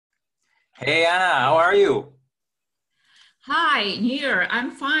Hey Anna, how are you? Hi, Neer.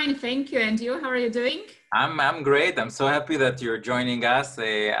 I'm fine, thank you. And you, how are you doing? I'm great. I'm so happy that you're joining us.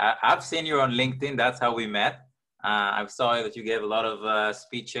 I've seen you on LinkedIn. That's how we met. I saw that you gave a lot of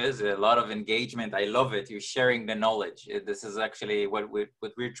speeches, a lot of engagement. I love it. You're sharing the knowledge. This is actually what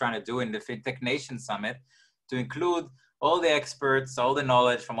we're trying to do in the FinTech Nation Summit, to include all the experts, all the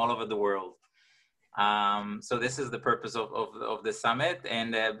knowledge from all over the world. So this is the purpose of the summit.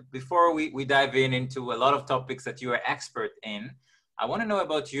 And before we dive into a lot of topics that you are expert in, I want to know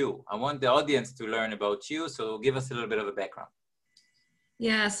about you. I want the audience to learn about you. So give us a little bit of a background.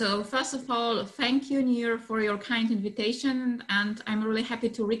 Yeah, so first of all, thank you, Neer, for your kind invitation. And I'm really happy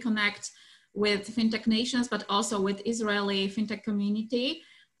to reconnect with FinTech Nations, but also with Israeli FinTech community.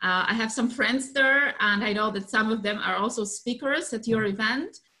 I have some friends there, and I know that some of them are also speakers at your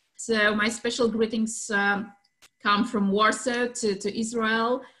event. So my special greetings come from Warsaw to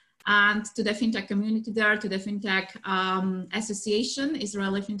Israel and to the FinTech community there, to the FinTech Association,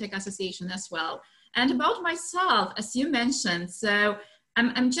 Israeli FinTech Association as well. And about myself, as you mentioned, so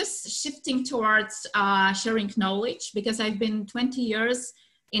I'm just shifting towards sharing knowledge because I've been 20 years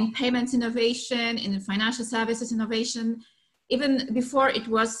in payments innovation, in financial services innovation, even before it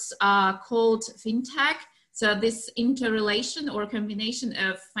was called FinTech. So this interrelation or combination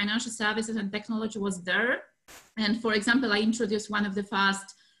of financial services and technology was there. And for example, I introduced one of the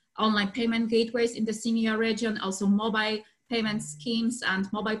first online payment gateways in the CEMEA region, also mobile payment schemes and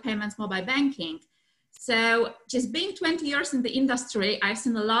mobile payments, mobile banking. So just being 20 years in the industry, I've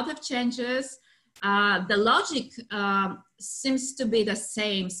seen a lot of changes. The logic seems to be the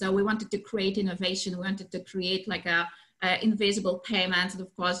same. So we wanted to create innovation. We wanted to create like a invisible payments, and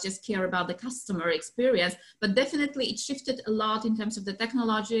of course, just care about the customer experience. But definitely it shifted a lot in terms of the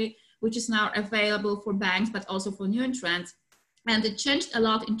technology, which is now available for banks, but also for new entrants. And it changed a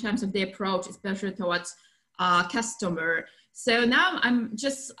lot in terms of the approach, especially towards customer. So now I'm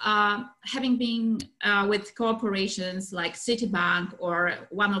just having been with corporations like Citibank, or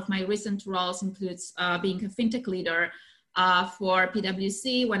one of my recent roles includes being a FinTech leader for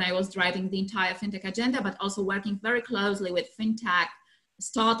PwC when I was driving the entire FinTech agenda, but also working very closely with FinTech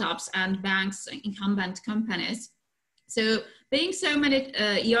startups and banks, incumbent companies. So being so many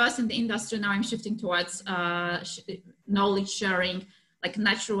years in the industry, now I'm shifting towards knowledge sharing, like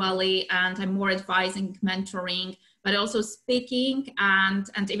naturally, and I'm more advising, mentoring, but also speaking and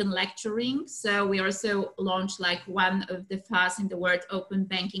even lecturing. So we also launched like one of the first in the world open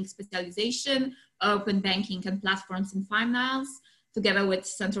banking specialization, open banking and platforms in finance, together with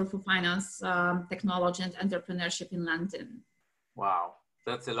Center for Finance, Technology and Entrepreneurship in London. Wow,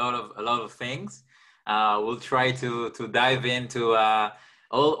 that's a lot of things. We'll try to dive into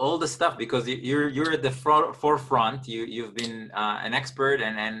all the stuff, because you're at the forefront. You've been an expert,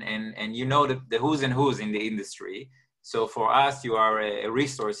 and you know the who's and who's in the industry. So for us, you are a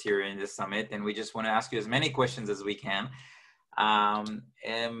resource here in the summit, and we just want to ask you as many questions as we can.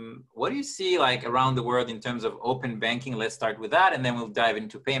 What do you see like around the world in terms of open banking? Let's start with that, and then we'll dive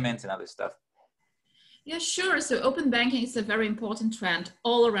into payments and other stuff. Yeah, sure. So open banking is a very important trend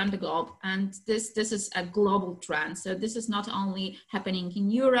all around the globe. And this is a global trend. So this is not only happening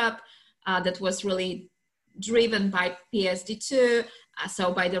in Europe, that was really driven by PSD2,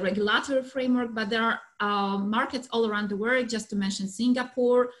 so by the regulatory framework, but there are markets all around the world, just to mention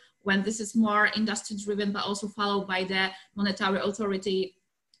Singapore, when this is more industry driven, but also followed by the Monetary Authority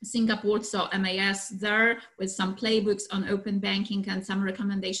Singapore, so MAS there, with some playbooks on open banking and some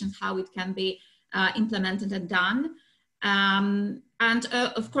recommendations how it can be implemented and done. And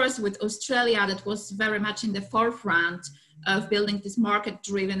of course, with Australia, that was very much in the forefront of building this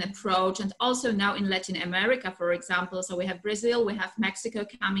market-driven approach. And also now in Latin America, for example, so we have Brazil, we have Mexico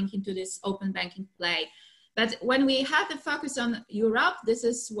coming into this open banking play. But when we have the focus on Europe, this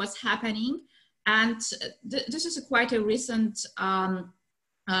is what's happening. And this is quite a recent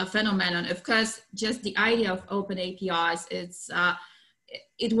phenomenon. Of course, just the idea of open APIs,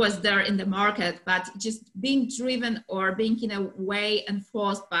 it was there in the market, but just being driven or being in a way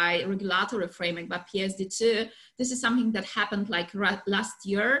enforced by regulatory framework, by PSD2, this is something that happened like last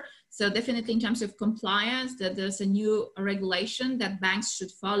year. So definitely in terms of compliance, that there's a new regulation that banks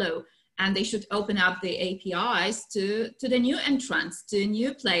should follow, and they should open up the APIs to the new entrants, to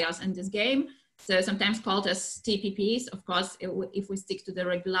new players in this game. So sometimes called as TPPs, of course, if we stick to the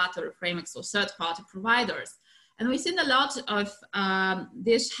regulatory frameworks or third-party providers. And we've seen a lot of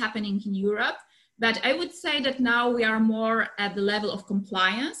this happening in Europe, but I would say that now we are more at the level of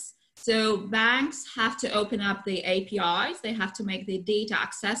compliance. So banks have to open up the APIs, they have to make the data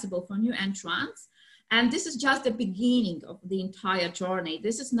accessible for new entrants. And this is just the beginning of the entire journey.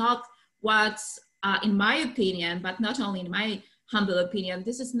 This is not what's, in my opinion, but not only in my humble opinion,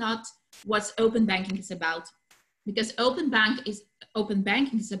 this is not what open banking is about. Because open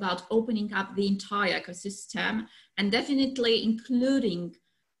banking is about opening up the entire ecosystem and definitely including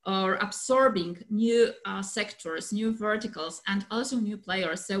or absorbing new sectors, new verticals, and also new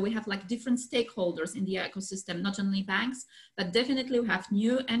players. So we have like different stakeholders in the ecosystem, not only banks, but definitely we have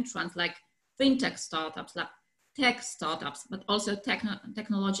new entrants like FinTech startups, like tech startups, but also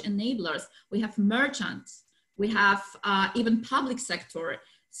technology enablers. We have merchants, we have even public sector.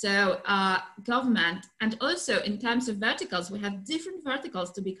 So government, and also in terms of verticals, we have different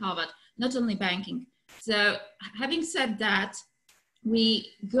verticals to be covered, not only banking. So having said that,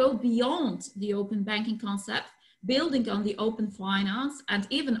 we go beyond the open banking concept, building on the open finance and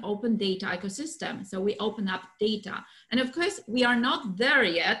even open data ecosystem. So we open up data. And of course, we are not there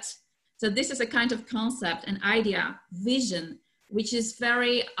yet. So this is a kind of concept, an idea, vision, which is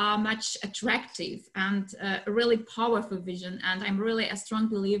very much attractive and a really powerful vision. And I'm really a strong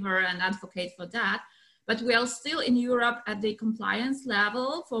believer and advocate for that. But we are still in Europe at the compliance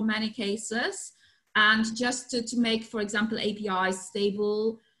level for many cases. And just to make, for example, APIs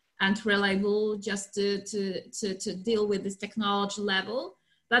stable and reliable, just to deal with this technology level.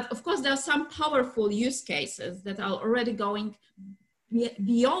 But of course, there are some powerful use cases that are already going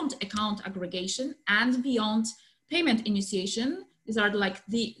beyond account aggregation and beyond payment initiation. These are like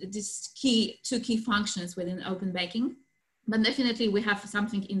these two key functions within open banking. But definitely we have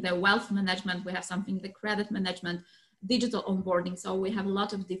something in the wealth management, we have something in the credit management, digital onboarding. So we have a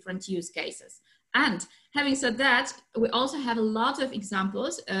lot of different use cases. And having said that, we also have a lot of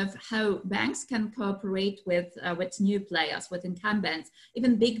examples of how banks can cooperate with new players, with incumbents.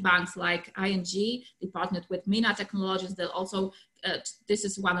 Even big banks like ING, they partnered with Mina Technologies. They'll also, this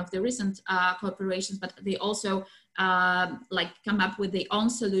is one of the recent cooperations, but they also like come up with their own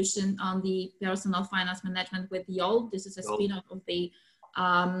solution on the personal finance management with Yol. This is a spin-off of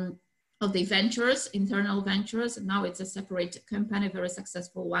the ventures, internal ventures. And now it's a separate company, very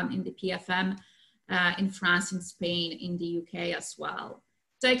successful one in the PFM. In France, in Spain, in the UK as well.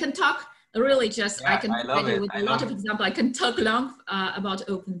 So I can talk really just, yeah, I can provide you with a lot of examples. I can talk long about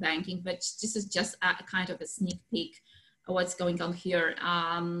open banking, but this is just a kind of a sneak peek of what's going on here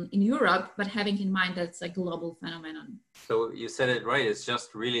in Europe, but having in mind that it's a global phenomenon. So you said it right. It's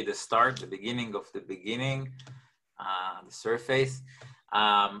just really the start, the beginning of the beginning, the surface.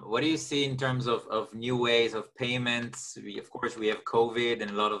 What do you see in terms of new ways of payments? Of course, we have COVID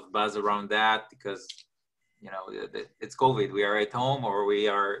and a lot of buzz around that because, you know, it's COVID. We are at home or we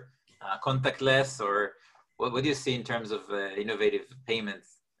are contactless, or what do you see in terms of innovative payment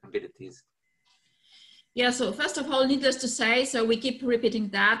abilities? Yeah, so first of all, needless to say, so we keep repeating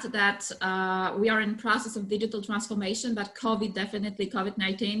that we are in process of digital transformation, but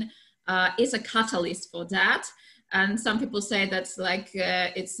COVID-19 is a catalyst for that. And some people say that's like,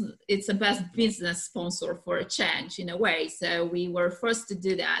 it's the best business sponsor for a change in a way. So we were forced to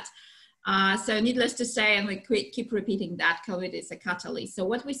do that. So needless to say, and we keep repeating that, COVID is a catalyst. So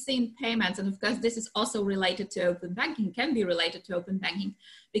what we see in payments, and of course, this is also related to open banking, can be related to open banking,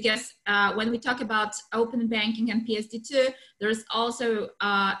 because when we talk about open banking and PSD2, there's also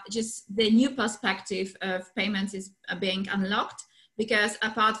just the new perspective of payments is being unlocked. Because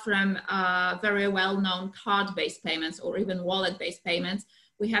apart from very well-known card-based payments or even wallet-based payments,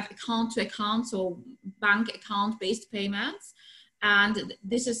 we have account-to-account or bank account-based payments. And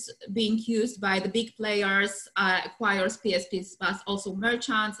this is being used by the big players, acquirers, PSPs, but also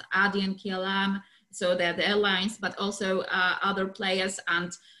merchants, ADI and KLM, so they're the airlines, but also other players.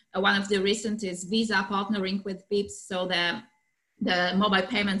 And one of the recent is Visa partnering with BIPs, so the mobile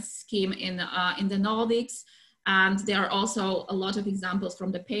payment scheme in the Nordics. And there are also a lot of examples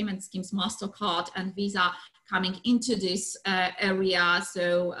from the payment schemes, MasterCard and Visa coming into this area.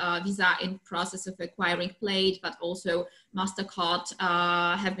 So Visa in process of acquiring Plate, but also MasterCard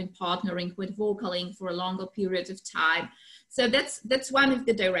have been partnering with Vocalink for a longer period of time. So that's one of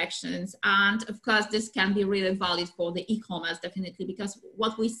the directions. And of course, this can be really valid for the e-commerce, definitely, because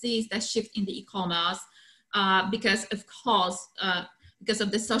what we see is that shift in the e-commerce because of course, because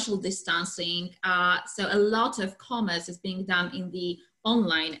of the social distancing. So a lot of commerce is being done in the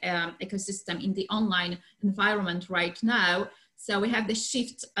online ecosystem, in the online environment right now. So we have the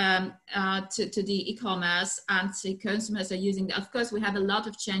shift to the e-commerce, and the consumers are using that. Of course, we have a lot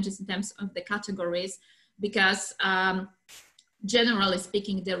of changes in terms of the categories, because generally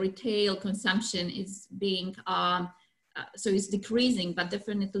speaking, the retail consumption is being, so it's decreasing, but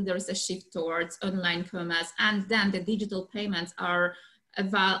definitely there is a shift towards online commerce. And then the digital payments are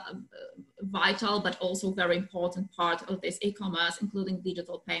vital but also very important part of this e-commerce, including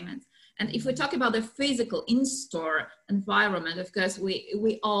digital payments. And if we talk about the physical in-store environment, of course,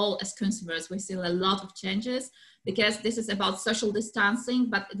 we all as consumers, we see a lot of changes, because this is about social distancing,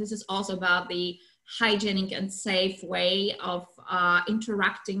 but this is also about the hygienic and safe way of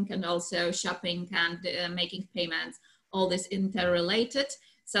interacting and also shopping and making payments, all this interrelated.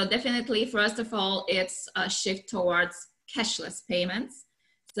 So definitely, first of all, it's a shift towards cashless payments.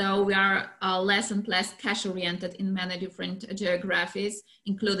 So we are less and less cash oriented in many different geographies,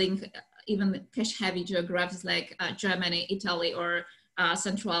 including even cash heavy geographies like Germany, Italy, or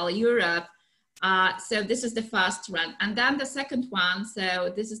Central Europe. So this is the first trend. And then the second one,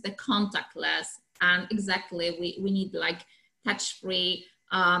 so this is the contactless, and exactly we need like touch-free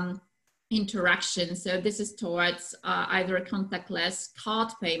interaction. So this is towards either contactless card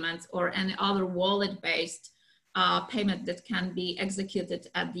payments or any other wallet-based payment that can be executed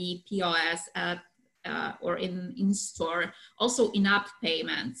at the POS or in store, also in-app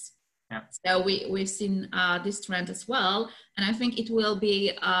payments. Yeah. So we've seen this trend as well, and I think it will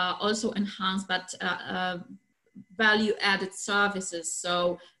be also enhanced, but value-added services.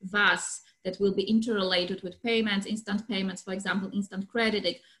 So VAS that will be interrelated with payments, instant payments, for example, instant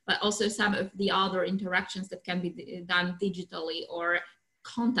crediting, but also some of the other interactions that can be done digitally or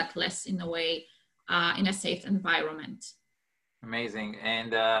contactless in a way, in a safe environment. Amazing.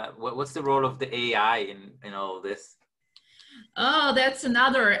 And what's the role of the AI in all of this? Oh, that's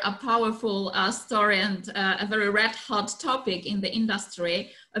another powerful story and a very red hot topic in the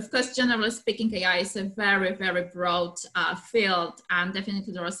industry. Of course, generally speaking, AI is a very, very broad field, and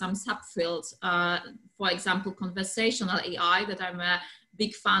definitely there are some subfields. For example, conversational AI that I'm a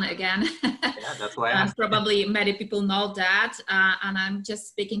big fan again. Yeah, that's why I'm probably many people know that. And I'm just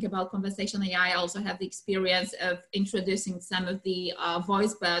speaking about conversational AI. I also have the experience of introducing some of the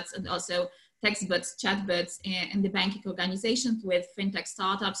voice bots and also text bots, chat bots in the banking organizations with FinTech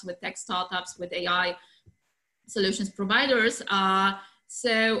startups, with tech startups, with AI solutions providers. I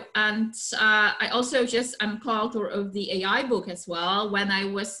also I'm co-author of the AI book as well, when I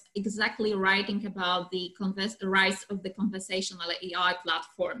was exactly writing about the rise of the conversational AI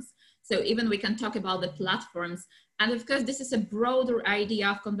platforms. So even we can talk about the platforms. And of course, this is a broader idea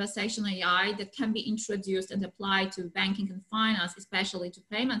of conversational AI that can be introduced and applied to banking and finance, especially to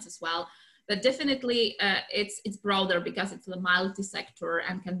payments as well. But definitely it's broader because it's a multi-sector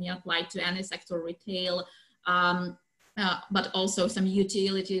and can be applied to any sector, retail, but also some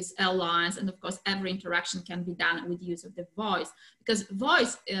utilities, airlines, and of course, every interaction can be done with use of the voice. Because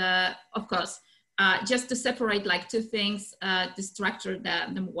voice, of course, just to separate like two things, to structure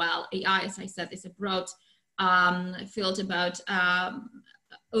them well, AI, as I said, is a broad field about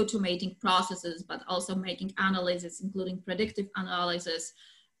automating processes, but also making analysis, including predictive analysis,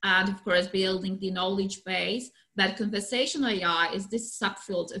 and of course, building the knowledge base. But conversational AI is this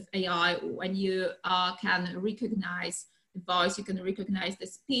subfield of AI when you can recognize the voice, you can recognize the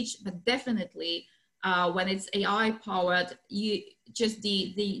speech, but definitely when it's AI powered, you just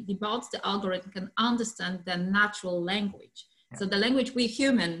the bots, the algorithm can understand the natural language. Yeah. So the language we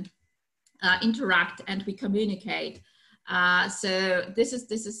human interact and we communicate. So this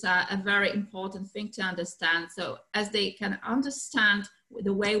is a very important thing to understand. So as they can understand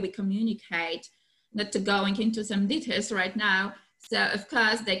the way we communicate, not to going into some details right now. So of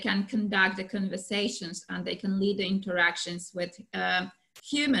course they can conduct the conversations and they can lead the interactions with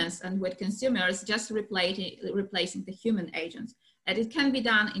humans and with consumers, just replacing the human agents. And it can be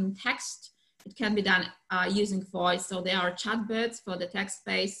done in text. It can be done using voice. So there are chatbots for the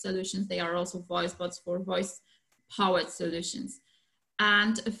text-based solutions. They are also voice bots for voice-powered solutions.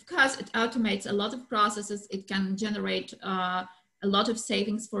 And of course, it automates a lot of processes. It can generate a lot of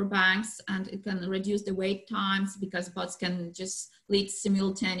savings for banks, and it can reduce the wait times because bots can just lead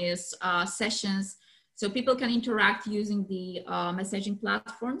simultaneous sessions. So people can interact using the messaging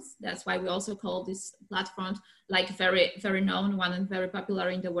platforms. That's why we also call these platforms like very, very known one and very popular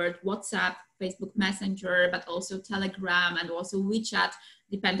in the world, WhatsApp, Facebook Messenger, but also Telegram and also WeChat,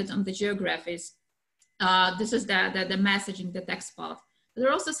 dependent on the geographies. This is the messaging, the text part. There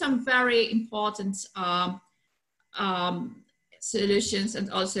are also some very important solutions and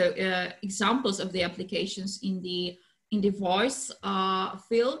also examples of the applications in the voice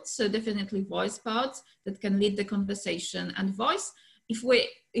field. So definitely voice bots that can lead the conversation. And voice, if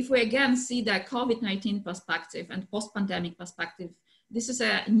we again see the COVID-19 perspective and post-pandemic perspective, this is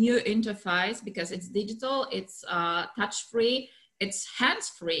a new interface because it's digital, it's touch-free, it's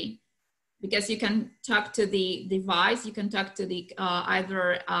hands-free, because you can talk to the device, you can talk to the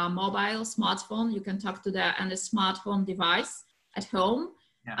either mobile, smartphone, you can talk to the smart home device. at home,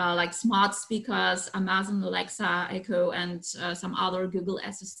 Yeah. like smart speakers, Amazon Alexa, Echo, and some other Google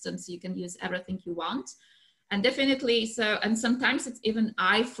assistants. You can use everything you want. And definitely, so, and sometimes it's even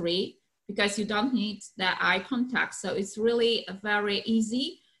eye-free because you don't need the eye contact. So it's really a very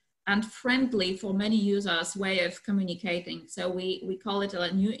easy and friendly for many users way of communicating. So we call it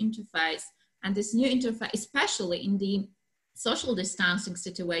a new interface. And this new interface, especially in the social distancing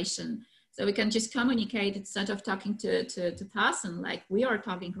situation, so we can just communicate instead of talking to person like we are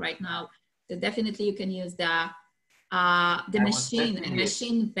talking right now. So definitely you can use the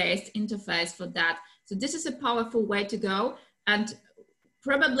machine-based interface for that. So this is a powerful way to go, and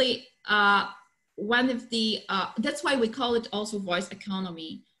probably one of the, that's why we call it also voice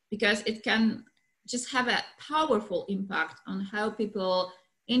economy, because it can just have a powerful impact on how people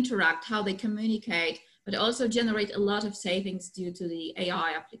interact, how they communicate, but also generate a lot of savings due to the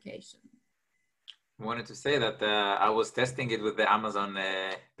AI application. I wanted to say that I was testing it with the Amazon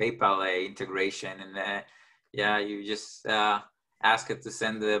PayPal integration, and yeah, you just ask it to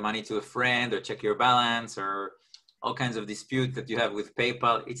send the money to a friend or check your balance or all kinds of dispute that you have with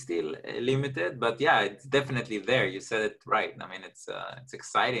PayPal. It's still limited, but yeah, it's definitely there. You said it right. I mean, it's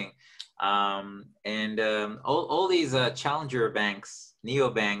exciting. All these challenger banks,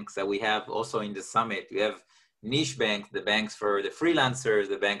 neobanks that we have also in the summit, we have niche banks, the banks for the freelancers,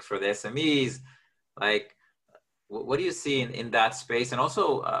 the banks for the SMEs. Like, what do you see in that space? And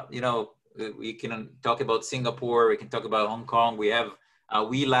also, you know, we can talk about Singapore, we can talk about Hong Kong. We have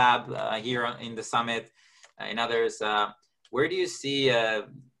WeLab here in the summit, and others. Where do you see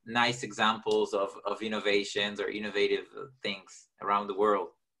nice examples of innovations or innovative things around the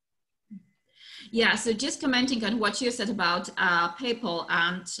world? Yeah, so just commenting on what you said about PayPal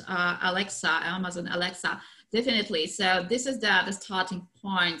and Alexa, Amazon Alexa, definitely. So this is the starting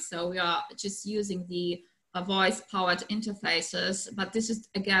point. So we are just using the voice-powered interfaces, but this is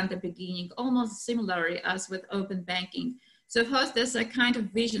again the beginning, almost similar as with open banking. So first, there's a kind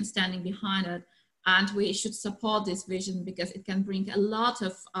of vision standing behind it, and we should support this vision because it can bring a lot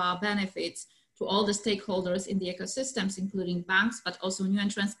of benefits to all the stakeholders in the ecosystems, including banks, but also new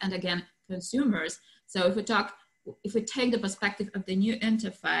entrants and again, consumers. So if we take the perspective of the new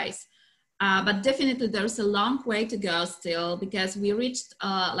interface, but definitely there's a long way to go still because we reached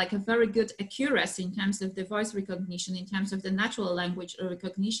like a very good accuracy in terms of the voice recognition, in terms of the natural language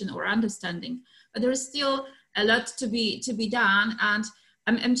recognition or understanding, but there is still a lot to be done. And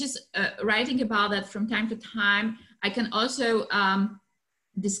I'm just writing about that from time to time. I can also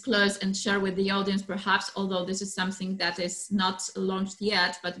disclose and share with the audience perhaps, although this is something that is not launched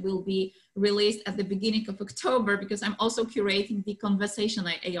yet, but will be released at the beginning of October because I'm also curating the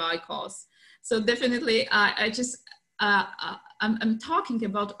conversational AI course. So definitely I'm talking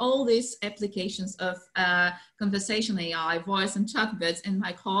about all these applications of conversational AI, voice and chatbots in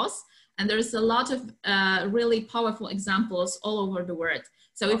my course. And there's a lot of really powerful examples all over the world.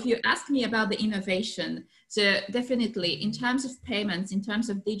 So if you ask me about the innovation, so definitely in terms of payments, in terms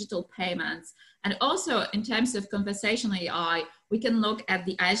of digital payments, and also in terms of conversational AI, we can look at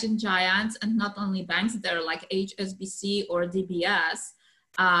the Asian giants and not only banks, they're like HSBC or DBS.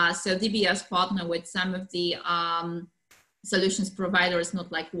 So DBS partner with some of the solutions providers,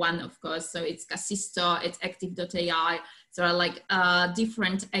 not like one, of course. So it's Casisto, it's Active.ai. So are like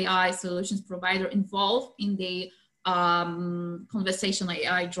different AI solutions provider involved in the conversational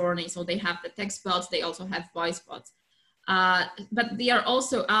AI journey. So they have the text bots, they also have voice bots. But there are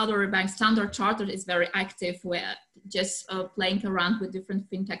also other banks. Standard Chartered is very active with just playing around with different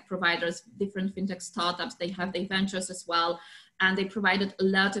fintech providers, different fintech startups. They have their ventures as well. And they provided a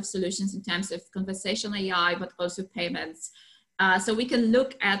lot of solutions in terms of conversational AI, but also payments. So we can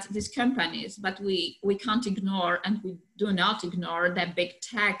look at these companies, but we can't ignore, and we do not ignore the big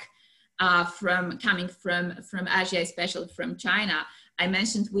tech coming from Asia, especially from China. I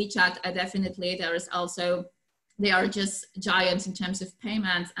mentioned WeChat, definitely there is also, they are just giants in terms of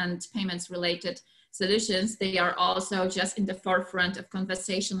payments and payments related solutions. They are also just in the forefront of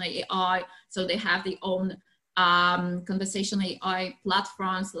conversational AI. So they have their own conversational AI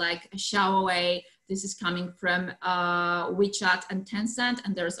platforms like Xiaowei. This is coming from WeChat and Tencent.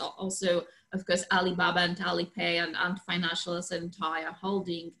 And there's also, of course, Alibaba and Alipay and financial as an entire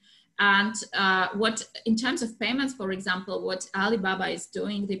holding. And what, in terms of payments, for example, what Alibaba is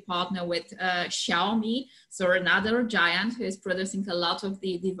doing, they partner with Xiaomi, so another giant who is producing a lot of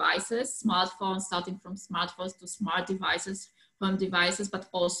the devices, smartphones, starting from smartphones to smart devices, home devices, but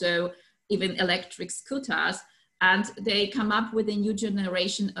also even electric scooters. And they come up with a new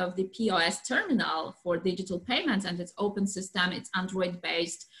generation of the POS terminal for digital payments, and it's open system, it's Android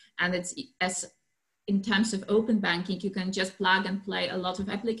based, and it's as in terms of open banking, you can just plug and play a lot of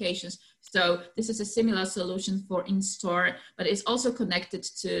applications. So this is a similar solution for in-store, but it's also connected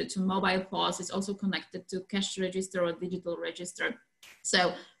to mobile POS. It's also connected to cash register or digital register. So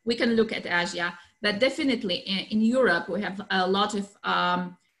we can look at Asia, but definitely in Europe, we have a lot of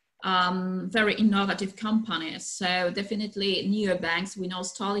very innovative companies. So definitely newer banks. We know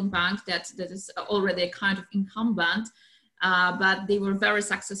Sterling Bank that is already a kind of incumbent, but they were very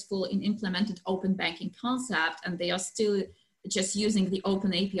successful in implementing open banking concept, and they are still just using the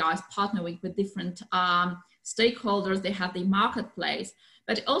open APIs, partnering with different stakeholders. They have the marketplace,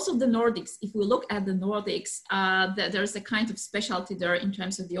 but also the Nordics. If we look at the Nordics, there's a kind of specialty there in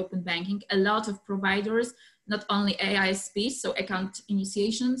terms of the open banking. A lot of providers, not only AISPs, so account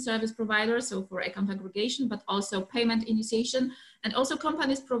initiation service providers, so for account aggregation, but also payment initiation, and also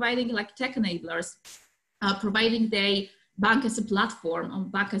companies providing like tech enablers, providing the bank as a platform or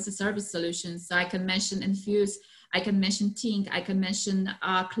bank as a service solutions. So I can mention Infuse, I can mention Tink, I can mention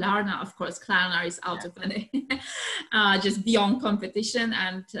Klarna. Of course, Klarna is out of any, just beyond competition.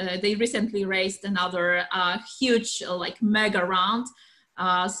 And they recently raised another huge, like mega round.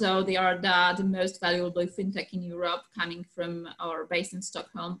 So they are the most valuable fintech in Europe, coming from or based in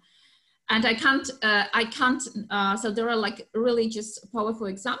Stockholm. And I can't, so there are like really just powerful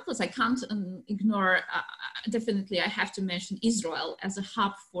examples. I can't ignore, definitely I have to mention Israel as a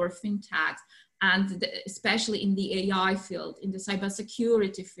hub for fintech, and especially in the AI field, in the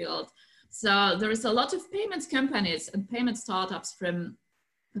cybersecurity field. So there is a lot of payments companies and payment startups from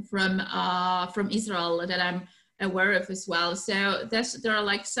Israel that I'm aware of as well. So there are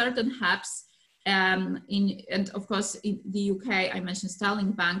like certain hubs and of course in the UK, I mentioned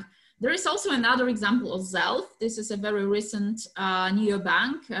Sterling Bank. There is also another example of Zelf. This is a very recent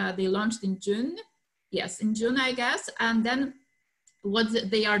neobank. They launched in June. Yes, in June, I guess. And then what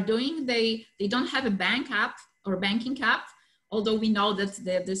they are doing, they don't have a bank app or banking app, although we know that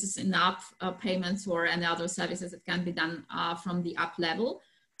this is in-app payments or any other services that can be done from the app level.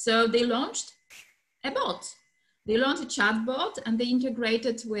 So they launched a bot. They launched a chatbot, and they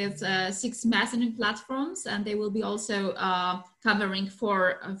integrated with 6 messaging platforms, and they will be also covering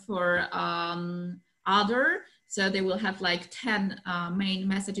for other. So they will have like 10 main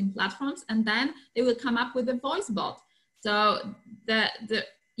messaging platforms, and then they will come up with a voice bot. So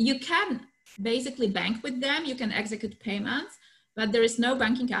you can basically bank with them, you can execute payments, but there is no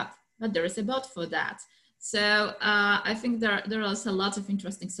banking app, but there is a bot for that. So I think there are also lots of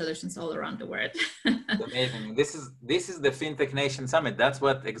interesting solutions all around the world. Amazing. This is the FinTech Nation Summit. That's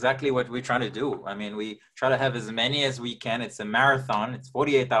exactly what we're trying to do. I mean, we try to have as many as we can. It's a marathon. It's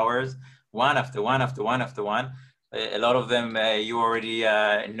 48 hours, one after one after one after one. A lot of them you already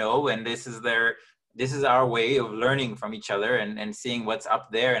know, and this is our way of learning from each other and seeing what's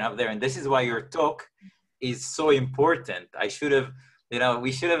up there and up there. And this is why your talk is so important. I should have,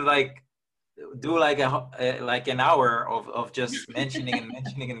 we should have do like an hour of just mentioning and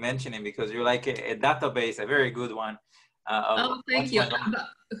mentioning and mentioning, because you're like a database, a very good one. Oh, thank you.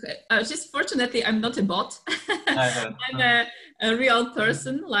 Just fortunately, I'm not a bot. I'm a real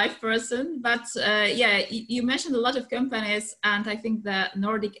person, live person. But yeah, you mentioned a lot of companies, and I think the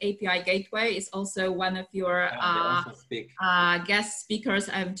Nordic API Gateway is also one of your guest speakers.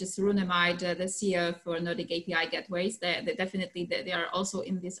 I'm just Rune Maid, the CEO for Nordic API Gateways. They definitely they are also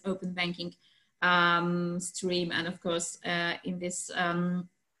in this open banking stream, and of course in this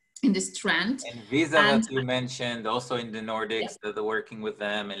trend. And Visa that you mentioned, also in the Nordics, that they're working with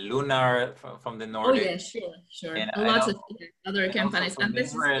them, and Lunar from the Nordics. Oh yeah, sure. And lots of other companies. And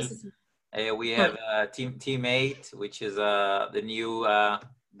this is we have Team8, which is the new.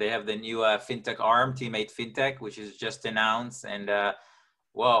 They have the new fintech arm, Team8 FinTech, which is just announced, and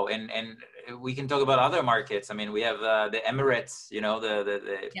wow, and we can talk about other markets. I mean, we have the Emirates, the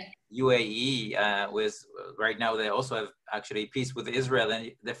UAE with right now. They also have actually peace with Israel,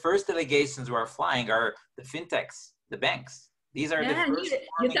 and the first delegations who are flying are the fintechs, the banks. These are the first.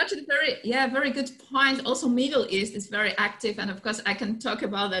 You touched a very good point. Also, Middle East is very active, and of course, I can talk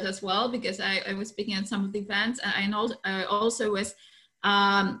about that as well, because I was speaking at some of the events. I know I also was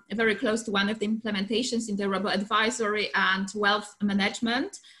very close to one of the implementations in the robo-advisory and wealth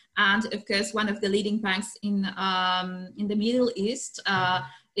management. And of course, one of the leading banks in the Middle East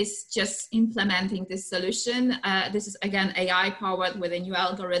is just implementing this solution. This is again AI powered with a new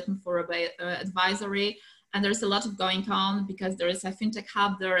algorithm for advisory. And there's a lot of going on, because there is a fintech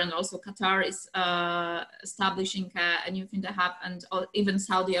hub there, and also Qatar is establishing a new fintech hub, and even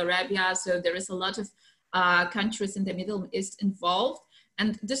Saudi Arabia. So there is a lot of countries in the Middle East involved.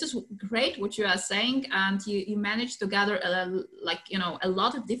 And this is great what you are saying, and you managed to gather a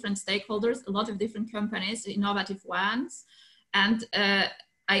lot of different stakeholders, a lot of different companies, innovative ones. And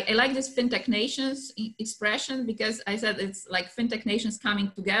I like this FinTech Nations expression, because I said it's like FinTech Nations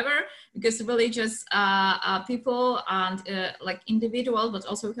coming together, because really just people and like individuals, but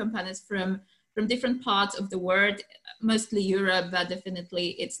also companies from different parts of the world, mostly Europe, but definitely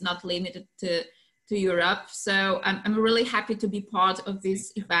it's not limited to Europe. So I'm really happy to be part of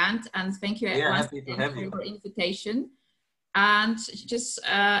this event, and thank you once again for your invitation. And just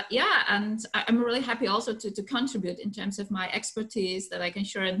and I'm really happy also to contribute in terms of my expertise, that I can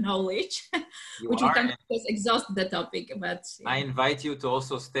share knowledge, which we can just exhaust the topic. But I invite you to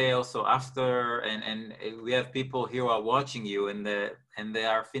also stay also after, and we have people here who are watching you, and they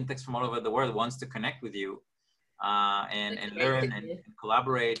are fintechs from all over the world, wants to connect with you. And learn and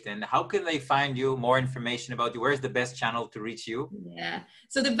collaborate. And how can they find you, more information about you? Where's the best channel to reach you? Yeah,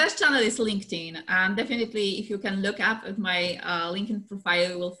 so the best channel is LinkedIn. And definitely, if you can look up at my LinkedIn profile,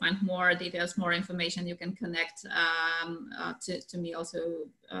 you will find more details, more information. You can connect to me also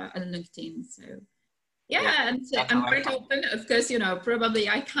on LinkedIn. So yeah, and I'm quite open. Of course, probably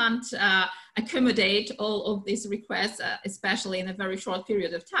I can't accommodate all of these requests, especially in a very short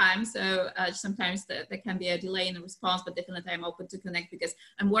period of time. So sometimes there can be a delay in the response, but definitely I'm open to connect, because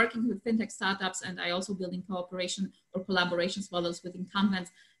I'm working with fintech startups, and I also building cooperation or collaborations models with incumbents.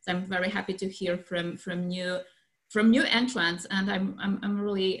 So I'm very happy to hear from new entrants, and I'm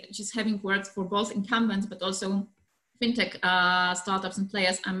really just having worked for both incumbents, but also fintech startups and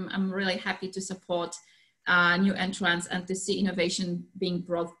players. I'm really happy to support new entrants and to see innovation being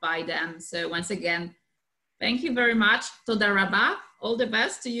brought by them. So once again, thank you very much. Toda rabba. All the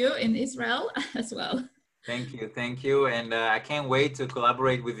best to you in Israel as well. Thank you. And I can't wait to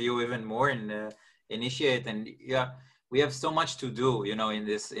collaborate with you even more and initiate. And yeah, we have so much to do, in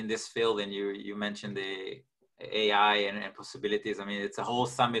this field. And you mentioned the AI and possibilities. I mean, it's a whole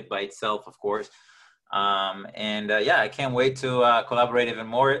summit by itself, of course. I can't wait to collaborate even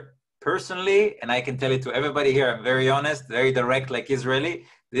more personally. And I can tell it to everybody here, I'm very honest, very direct, like Israeli.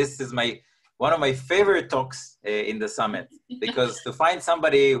 This is one of my favorite talks in the summit, because to find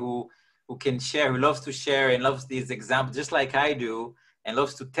somebody who can share, who loves to share and loves these examples, just like I do, and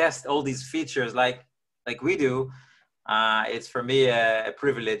loves to test all these features like we do, it's for me a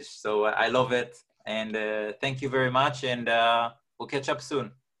privilege. So I love it. And thank you very much. And we'll catch up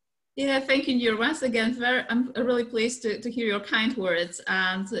soon. Yeah, thank you, Nir. Once again, I'm really pleased to hear your kind words,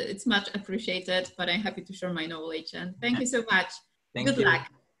 and it's much appreciated, but I'm happy to share my knowledge. And thank you so much. Good luck.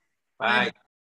 Bye.